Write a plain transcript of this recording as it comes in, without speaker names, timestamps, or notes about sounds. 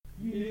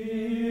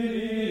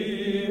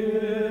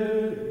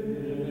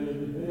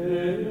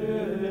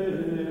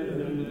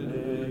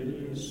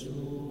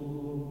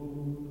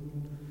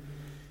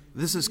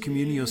This is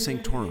Communio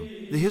Sanctorum,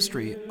 the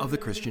history of the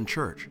Christian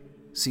Church,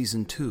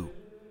 Season 2.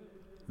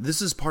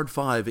 This is Part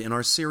 5 in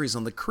our series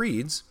on the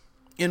Creeds,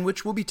 in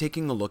which we'll be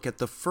taking a look at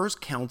the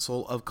First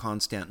Council of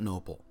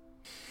Constantinople.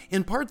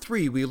 In Part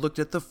 3, we looked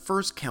at the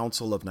First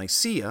Council of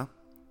Nicaea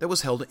that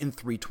was held in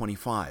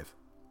 325.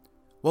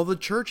 While the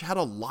Church had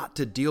a lot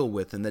to deal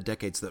with in the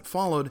decades that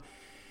followed,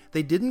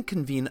 they didn't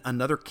convene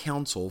another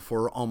council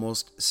for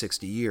almost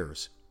 60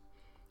 years.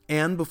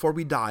 And before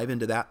we dive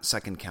into that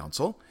Second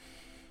Council,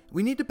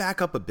 we need to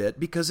back up a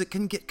bit because it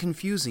can get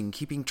confusing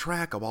keeping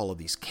track of all of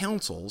these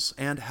councils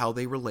and how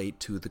they relate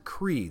to the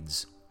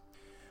creeds.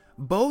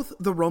 Both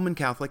the Roman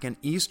Catholic and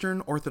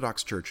Eastern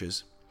Orthodox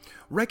churches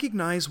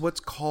recognize what's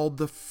called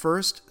the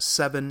first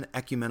 7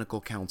 ecumenical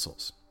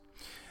councils.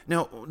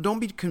 Now, don't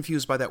be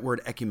confused by that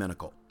word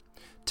ecumenical.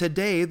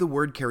 Today, the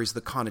word carries the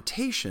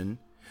connotation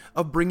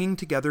of bringing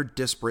together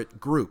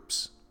disparate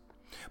groups.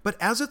 But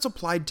as it's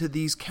applied to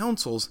these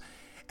councils,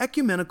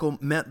 ecumenical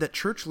meant that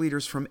church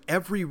leaders from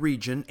every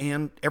region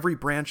and every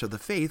branch of the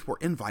faith were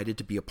invited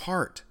to be a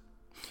part.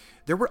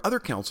 There were other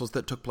councils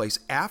that took place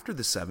after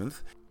the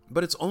 7th,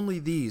 but it's only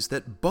these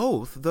that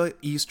both the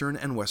Eastern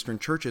and Western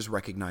churches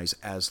recognize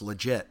as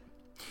legit.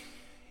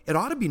 It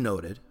ought to be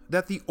noted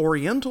that the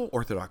Oriental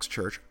Orthodox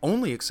Church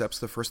only accepts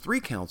the first 3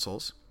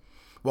 councils,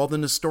 while the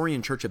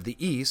Nestorian Church of the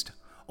East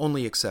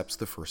only accepts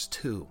the first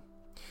 2.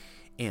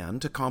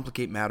 And to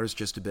complicate matters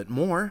just a bit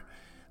more,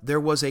 there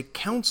was a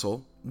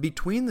council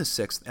between the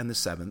 6th and the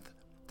 7th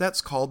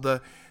that's called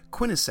the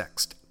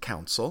Quinisext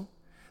Council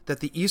that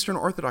the Eastern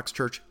Orthodox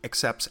Church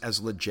accepts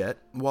as legit,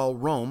 while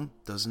Rome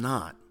does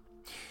not.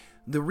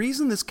 The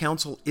reason this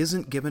council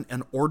isn't given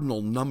an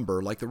ordinal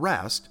number like the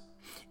rest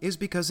is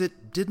because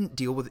it didn't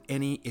deal with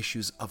any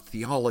issues of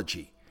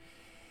theology.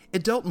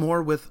 It dealt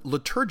more with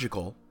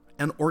liturgical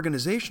and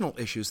organizational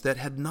issues that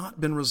had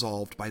not been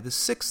resolved by the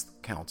 6th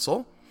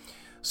Council,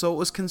 so it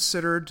was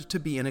considered to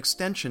be an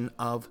extension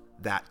of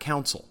that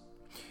council.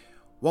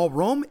 While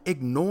Rome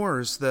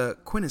ignores the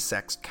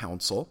Quinisext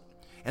Council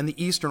and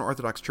the Eastern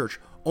Orthodox Church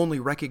only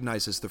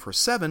recognizes the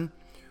first 7,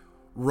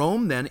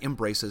 Rome then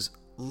embraces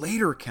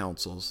later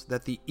councils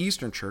that the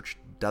Eastern Church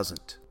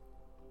doesn't.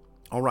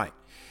 All right,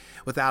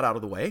 with that out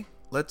of the way,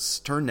 let's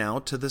turn now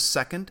to the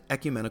Second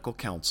Ecumenical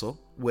Council,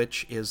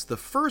 which is the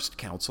First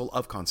Council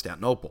of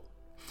Constantinople.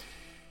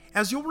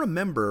 As you'll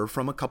remember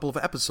from a couple of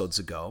episodes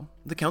ago,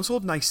 the Council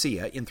of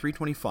Nicaea in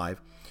 325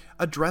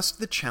 addressed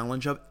the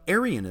challenge of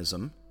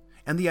Arianism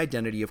and the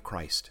identity of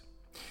Christ.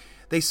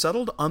 They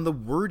settled on the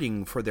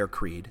wording for their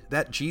creed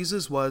that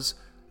Jesus was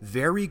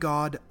very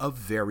God of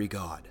very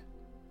God.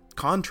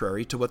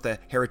 Contrary to what the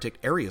heretic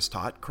Arius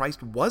taught,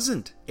 Christ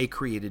wasn't a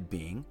created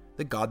being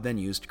that God then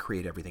used to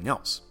create everything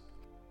else.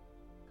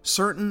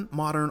 Certain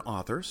modern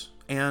authors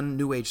and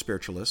New Age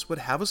spiritualists would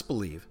have us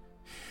believe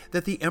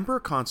that the Emperor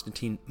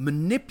Constantine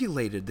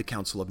manipulated the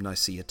Council of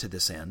Nicaea to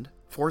this end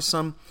for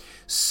some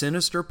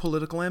sinister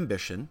political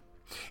ambition,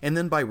 and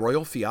then by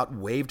royal fiat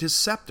waved his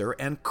scepter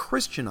and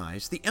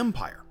Christianized the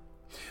empire,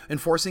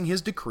 enforcing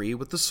his decree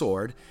with the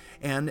sword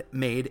and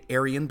made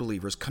Arian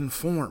believers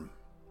conform.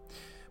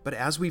 But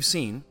as we've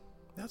seen,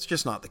 that's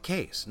just not the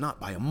case, not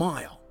by a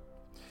mile.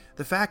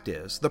 The fact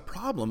is, the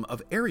problem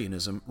of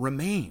Arianism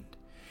remained,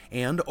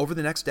 and over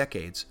the next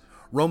decades,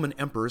 Roman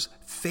emperors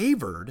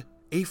favored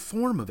a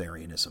form of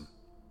Arianism.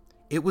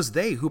 It was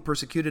they who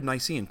persecuted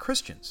Nicene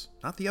Christians,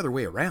 not the other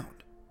way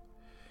around.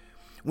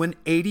 When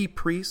 80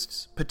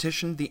 priests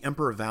petitioned the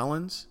Emperor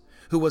Valens,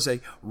 who was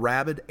a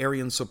rabid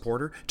Arian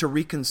supporter, to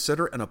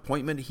reconsider an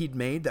appointment he'd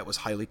made that was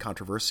highly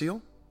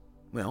controversial,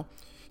 well,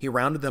 he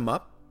rounded them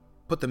up,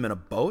 put them in a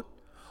boat,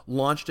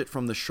 launched it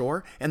from the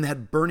shore, and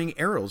had burning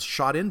arrows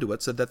shot into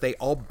it so that they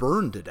all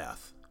burned to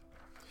death.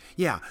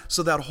 Yeah,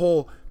 so that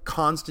whole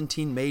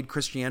Constantine made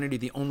Christianity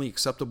the only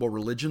acceptable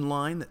religion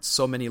line that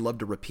so many love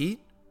to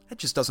repeat, that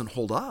just doesn't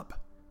hold up.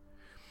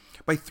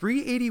 By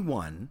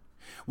 381,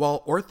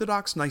 while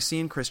Orthodox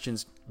Nicene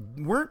Christians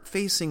weren't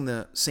facing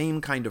the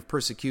same kind of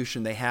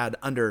persecution they had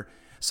under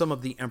some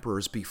of the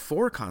emperors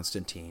before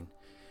Constantine,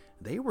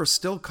 they were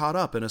still caught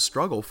up in a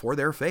struggle for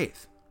their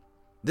faith,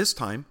 this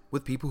time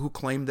with people who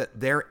claimed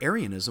that their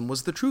Arianism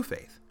was the true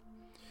faith.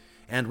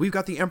 And we've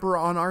got the emperor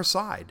on our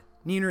side.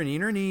 Neener,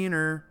 neener,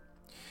 neener.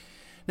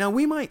 Now,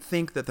 we might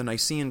think that the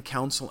Nicene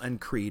Council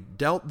and Creed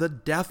dealt the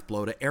death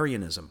blow to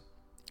Arianism.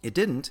 It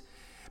didn't,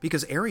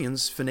 because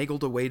Arians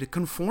finagled a way to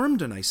conform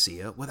to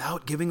Nicaea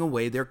without giving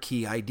away their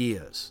key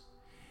ideas.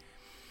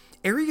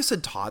 Arius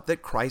had taught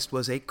that Christ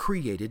was a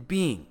created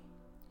being.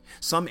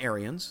 Some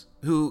Arians,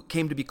 who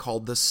came to be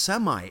called the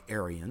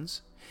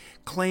Semi-Arians,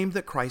 claimed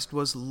that Christ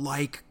was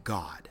like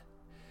God.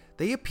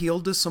 They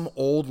appealed to some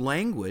old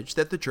language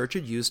that the church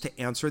had used to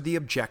answer the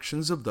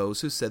objections of those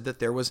who said that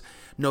there was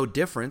no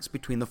difference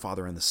between the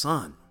Father and the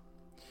Son.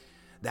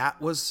 That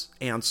was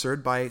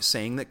answered by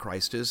saying that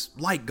Christ is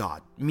like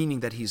God, meaning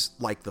that he's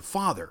like the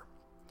Father.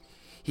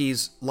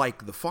 He's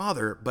like the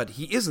Father, but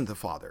he isn't the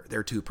Father.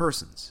 They're two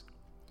persons.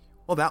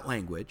 Well, that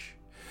language,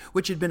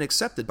 which had been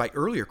accepted by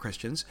earlier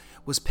Christians,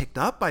 was picked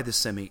up by the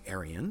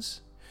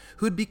semi-Arians,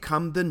 who had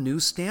become the new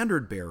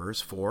standard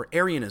bearers for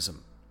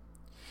Arianism.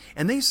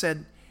 And they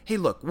said, hey,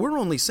 look, we're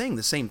only saying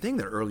the same thing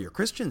that earlier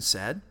Christians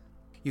said.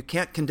 You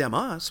can't condemn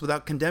us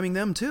without condemning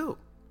them too.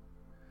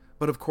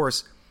 But of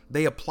course,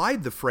 they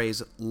applied the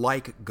phrase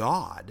like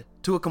God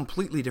to a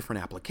completely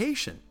different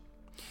application.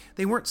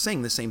 They weren't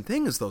saying the same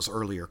thing as those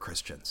earlier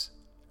Christians.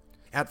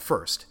 At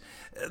first,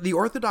 the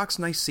Orthodox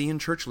Nicene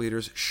church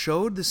leaders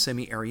showed the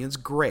semi-Arians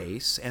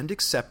grace and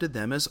accepted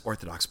them as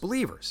Orthodox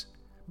believers.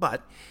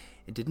 But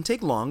it didn't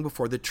take long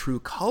before the true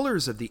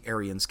colors of the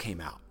Arians came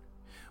out.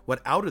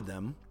 What outed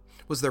them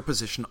was their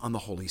position on the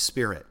Holy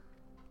Spirit.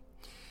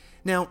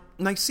 Now,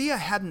 Nicaea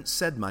hadn't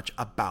said much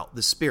about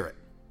the Spirit,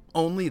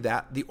 only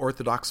that the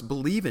Orthodox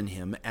believe in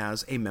him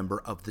as a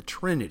member of the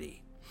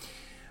Trinity.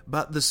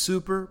 But the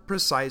super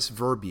precise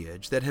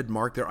verbiage that had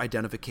marked their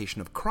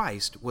identification of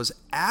Christ was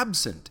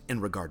absent in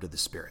regard to the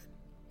Spirit.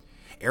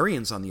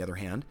 Arians, on the other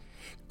hand,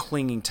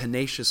 clinging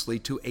tenaciously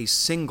to a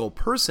single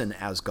person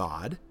as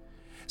God,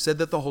 said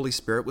that the Holy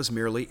Spirit was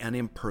merely an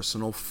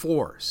impersonal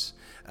force,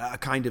 a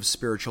kind of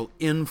spiritual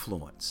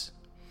influence.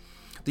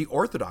 The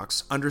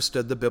Orthodox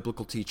understood the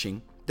biblical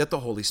teaching that the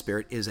Holy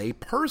Spirit is a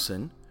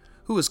person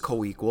who is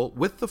co-equal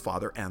with the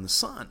Father and the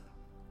Son.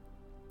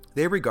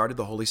 They regarded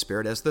the Holy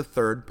Spirit as the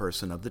third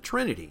person of the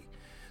Trinity.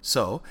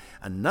 So,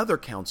 another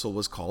council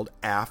was called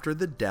after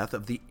the death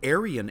of the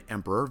Arian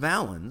Emperor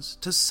Valens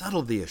to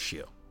settle the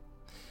issue.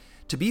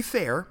 To be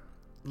fair,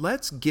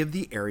 let's give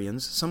the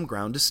Arians some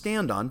ground to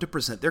stand on to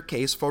present their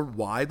case for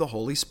why the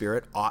Holy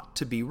Spirit ought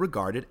to be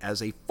regarded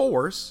as a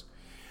force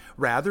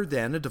rather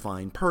than a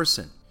divine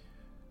person.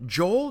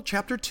 Joel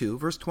chapter 2,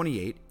 verse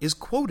 28 is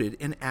quoted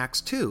in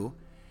Acts 2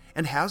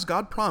 and has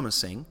God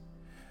promising,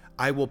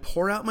 I will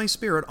pour out my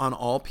Spirit on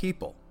all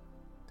people.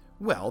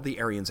 Well, the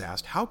Arians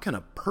asked, how can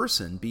a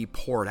person be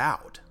poured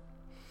out?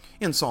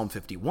 In Psalm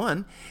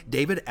 51,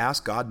 David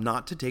asked God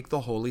not to take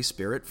the Holy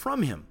Spirit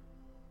from him.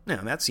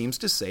 Now, that seems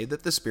to say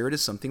that the Spirit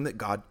is something that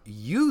God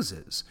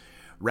uses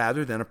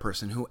rather than a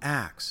person who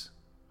acts.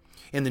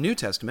 In the New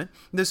Testament,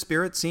 the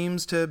Spirit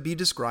seems to be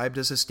described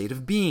as a state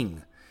of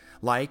being,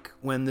 like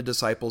when the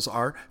disciples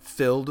are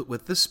filled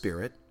with the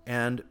Spirit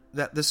and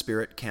that the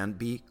Spirit can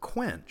be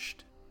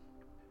quenched.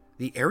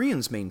 The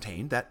Arians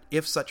maintained that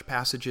if such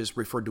passages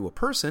referred to a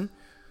person,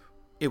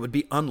 it would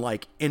be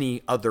unlike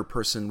any other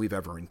person we've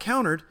ever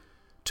encountered,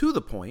 to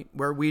the point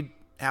where we'd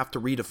have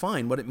to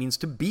redefine what it means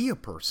to be a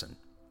person.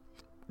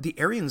 The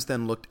Arians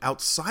then looked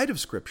outside of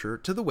Scripture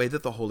to the way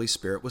that the Holy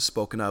Spirit was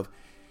spoken of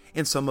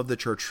in some of the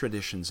church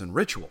traditions and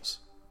rituals.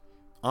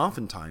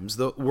 Oftentimes,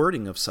 the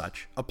wording of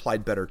such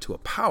applied better to a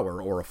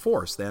power or a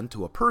force than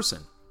to a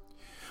person.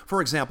 For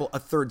example, a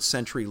 3rd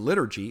century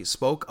liturgy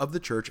spoke of the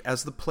church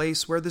as the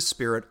place where the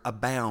Spirit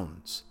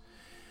abounds.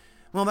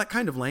 Well, that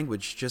kind of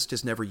language just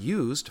is never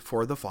used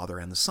for the Father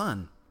and the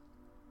Son.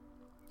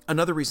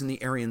 Another reason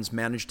the Arians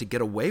managed to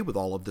get away with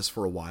all of this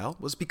for a while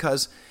was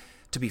because,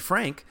 to be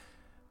frank,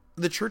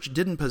 the church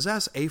didn't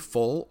possess a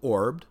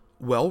full-orbed,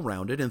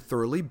 well-rounded, and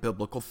thoroughly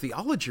biblical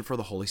theology for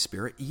the Holy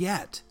Spirit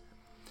yet.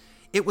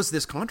 It was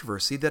this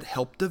controversy that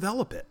helped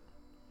develop it.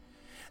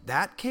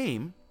 That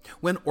came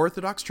when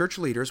Orthodox church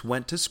leaders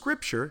went to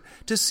Scripture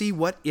to see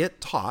what it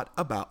taught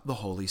about the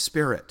Holy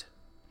Spirit.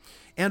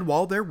 And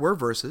while there were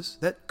verses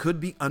that could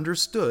be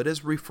understood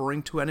as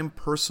referring to an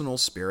impersonal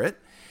spirit,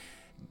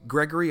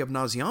 Gregory of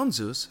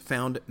Nazianzus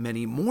found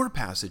many more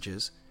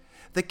passages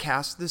that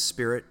cast the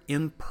Spirit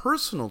in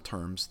personal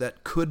terms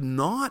that could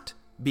not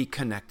be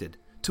connected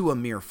to a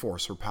mere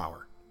force or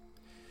power.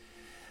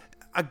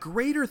 A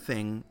greater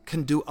thing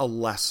can do a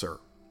lesser,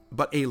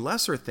 but a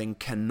lesser thing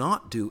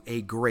cannot do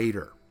a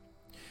greater.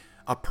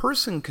 A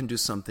person can do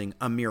something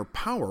a mere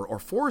power or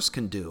force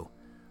can do,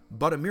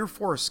 but a mere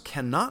force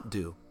cannot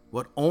do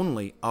what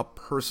only a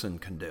person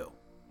can do.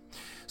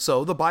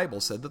 So the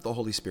Bible said that the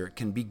Holy Spirit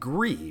can be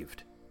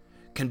grieved,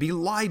 can be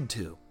lied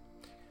to.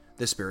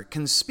 The Spirit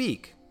can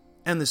speak,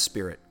 and the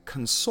Spirit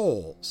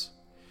consoles.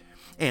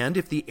 And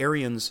if the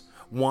Arians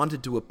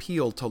wanted to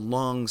appeal to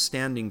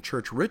long-standing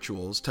church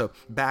rituals to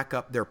back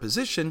up their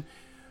position,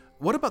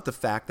 what about the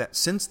fact that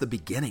since the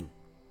beginning,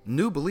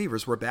 new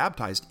believers were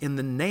baptized in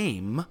the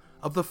name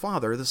of the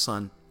Father, the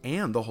Son,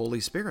 and the Holy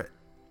Spirit?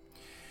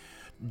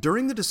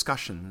 During the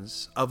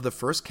discussions of the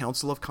First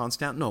Council of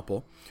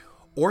Constantinople,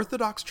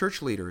 Orthodox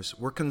church leaders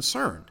were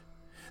concerned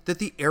that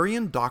the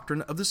Arian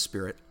doctrine of the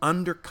Spirit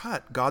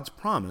undercut God's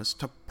promise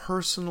to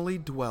personally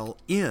dwell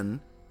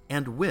in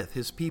and with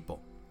his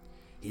people.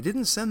 He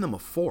didn't send them a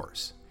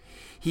force.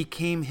 He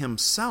came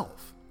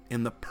himself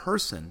in the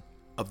person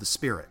of the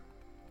Spirit.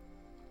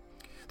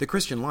 The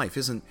Christian life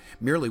isn't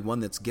merely one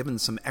that's given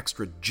some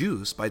extra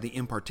juice by the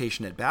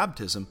impartation at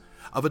baptism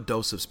of a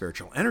dose of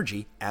spiritual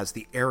energy, as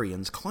the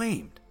Arians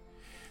claimed.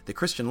 The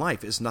Christian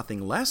life is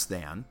nothing less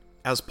than,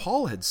 as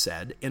Paul had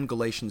said in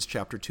Galatians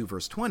chapter 2,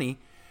 verse 20,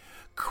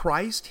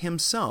 Christ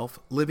himself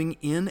living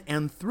in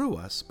and through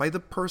us by the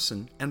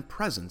person and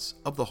presence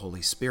of the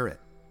Holy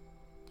Spirit.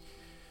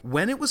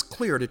 When it was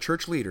clear to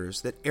church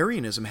leaders that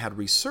Arianism had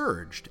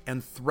resurged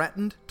and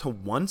threatened to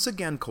once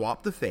again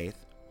co-opt the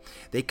faith,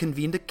 they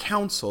convened a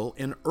council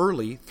in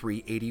early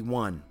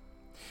 381.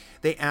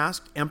 They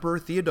asked Emperor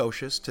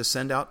Theodosius to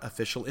send out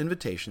official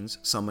invitations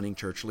summoning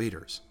church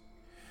leaders.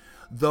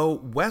 Though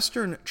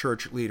Western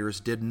church leaders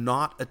did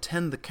not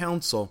attend the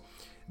council,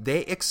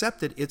 they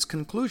accepted its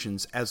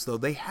conclusions as though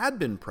they had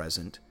been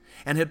present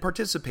and had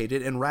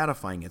participated in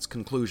ratifying its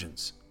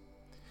conclusions.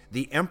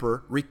 The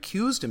emperor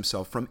recused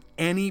himself from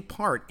any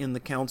part in the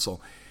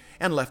council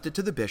and left it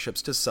to the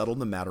bishops to settle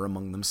the matter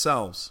among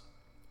themselves.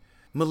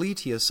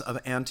 Meletius of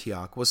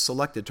Antioch was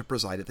selected to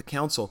preside at the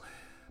council,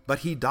 but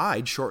he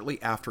died shortly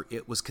after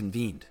it was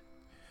convened.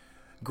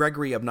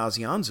 Gregory of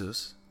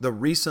Nazianzus, the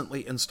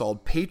recently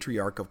installed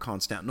Patriarch of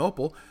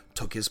Constantinople,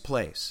 took his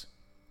place.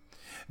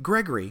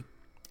 Gregory,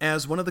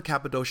 as one of the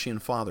Cappadocian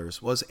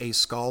Fathers, was a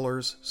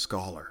scholar's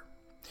scholar.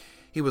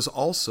 He was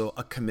also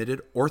a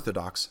committed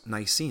Orthodox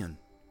Nicene.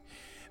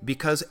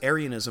 Because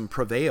Arianism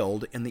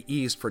prevailed in the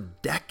East for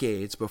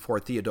decades before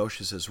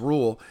Theodosius'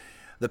 rule,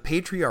 the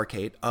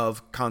Patriarchate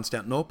of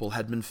Constantinople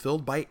had been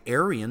filled by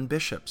Arian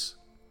bishops.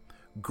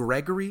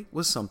 Gregory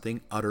was something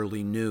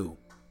utterly new.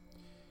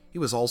 He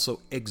was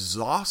also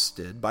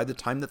exhausted by the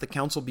time that the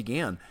council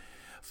began.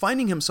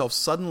 Finding himself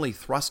suddenly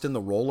thrust in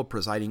the role of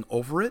presiding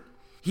over it,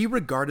 he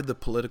regarded the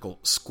political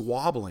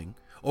squabbling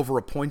over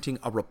appointing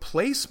a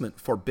replacement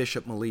for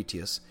Bishop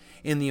Meletius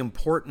in the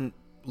important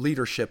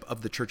leadership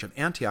of the Church of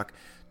Antioch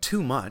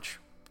too much,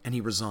 and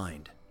he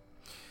resigned.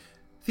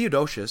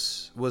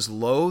 Theodosius was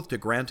loath to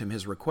grant him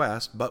his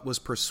request, but was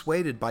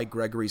persuaded by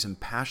Gregory's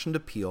impassioned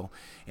appeal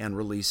and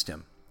released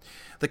him.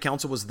 The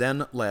council was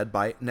then led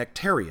by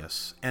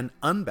Nectarius, an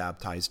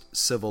unbaptized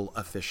civil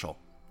official.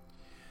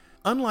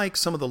 Unlike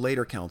some of the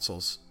later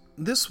councils,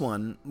 this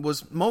one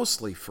was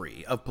mostly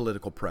free of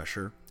political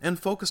pressure and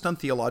focused on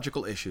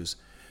theological issues,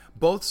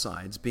 both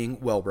sides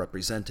being well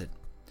represented.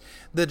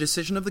 The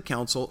decision of the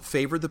council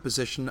favored the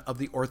position of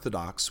the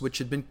Orthodox, which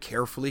had been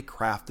carefully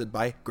crafted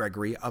by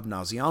Gregory of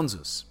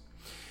Nazianzus.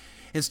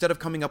 Instead of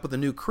coming up with a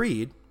new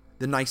creed,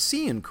 the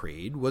Nicene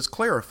Creed was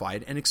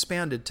clarified and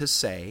expanded to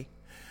say,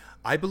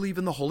 "I believe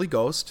in the Holy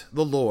Ghost,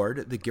 the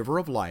Lord, the giver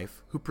of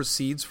life, who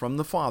proceeds from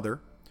the Father,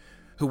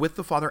 who with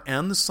the Father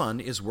and the Son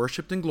is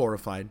worshipped and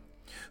glorified,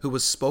 who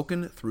was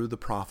spoken through the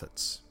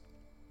prophets."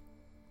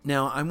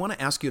 Now, I want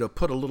to ask you to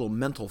put a little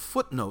mental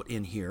footnote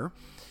in here,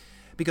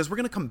 because we're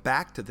going to come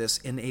back to this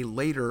in a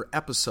later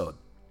episode.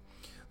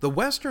 The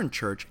Western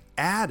Church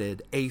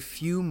added a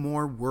few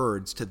more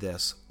words to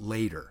this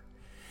later.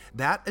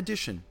 That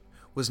addition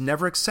was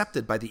never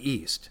accepted by the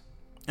East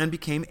and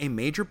became a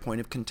major point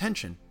of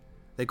contention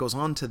that goes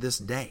on to this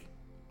day.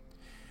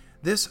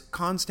 This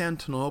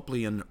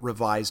Constantinopolitan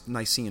revised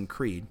Nicene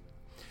Creed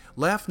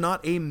left not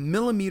a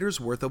millimeter's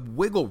worth of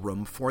wiggle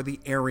room for the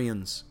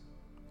Arians.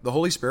 The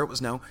Holy Spirit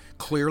was now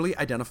clearly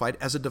identified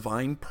as a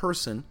divine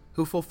person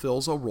who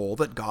fulfills a role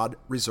that God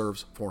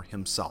reserves for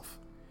himself.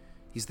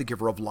 He's the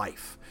giver of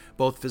life,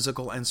 both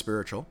physical and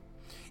spiritual,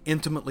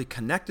 intimately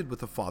connected with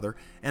the Father,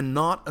 and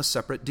not a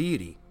separate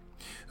deity,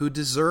 who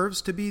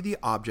deserves to be the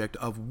object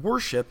of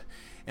worship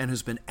and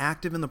who's been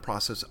active in the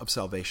process of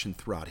salvation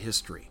throughout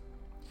history.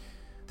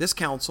 This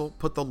council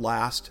put the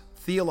last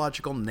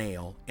theological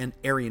nail in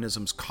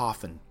Arianism's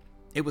coffin.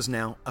 It was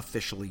now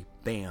officially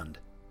banned.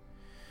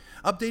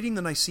 Updating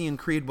the Nicene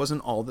Creed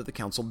wasn't all that the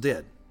council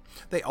did.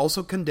 They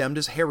also condemned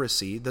as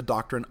heresy the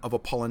doctrine of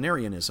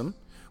Apollinarianism,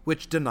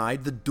 which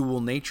denied the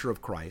dual nature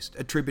of Christ,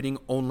 attributing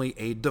only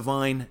a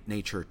divine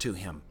nature to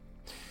him.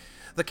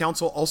 The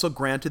council also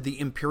granted the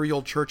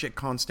imperial church at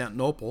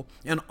Constantinople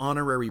an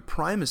honorary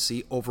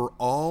primacy over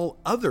all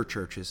other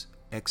churches,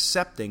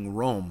 excepting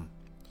Rome.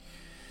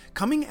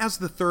 Coming as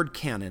the third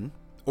canon,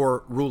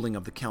 or ruling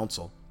of the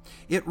council,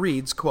 it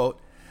reads, quote,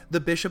 "The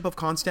Bishop of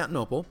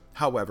Constantinople,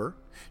 however,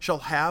 shall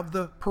have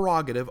the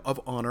prerogative of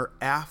honor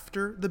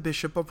after the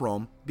Bishop of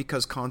Rome,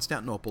 because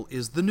Constantinople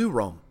is the new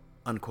Rome,"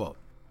 unquote.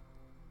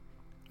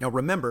 Now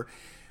remember,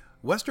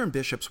 Western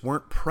bishops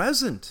weren't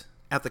present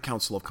at the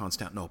Council of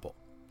Constantinople.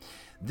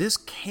 This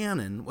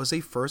canon was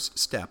a first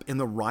step in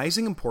the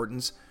rising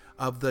importance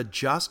of the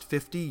just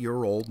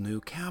 50-year-old new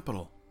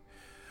capital.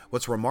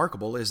 What's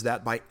remarkable is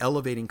that by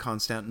elevating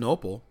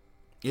Constantinople,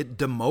 it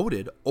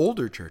demoted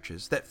older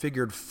churches that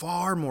figured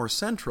far more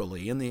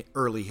centrally in the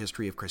early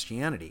history of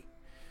Christianity.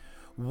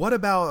 What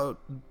about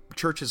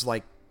churches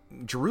like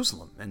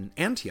Jerusalem and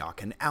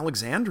Antioch and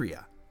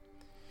Alexandria?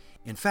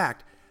 In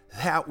fact,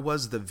 that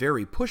was the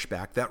very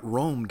pushback that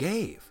Rome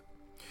gave.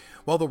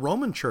 While the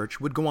Roman Church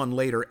would go on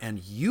later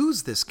and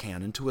use this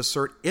canon to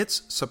assert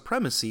its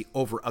supremacy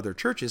over other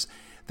churches,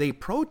 they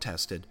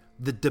protested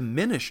the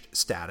diminished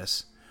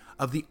status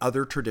of the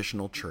other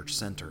traditional church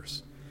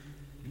centers.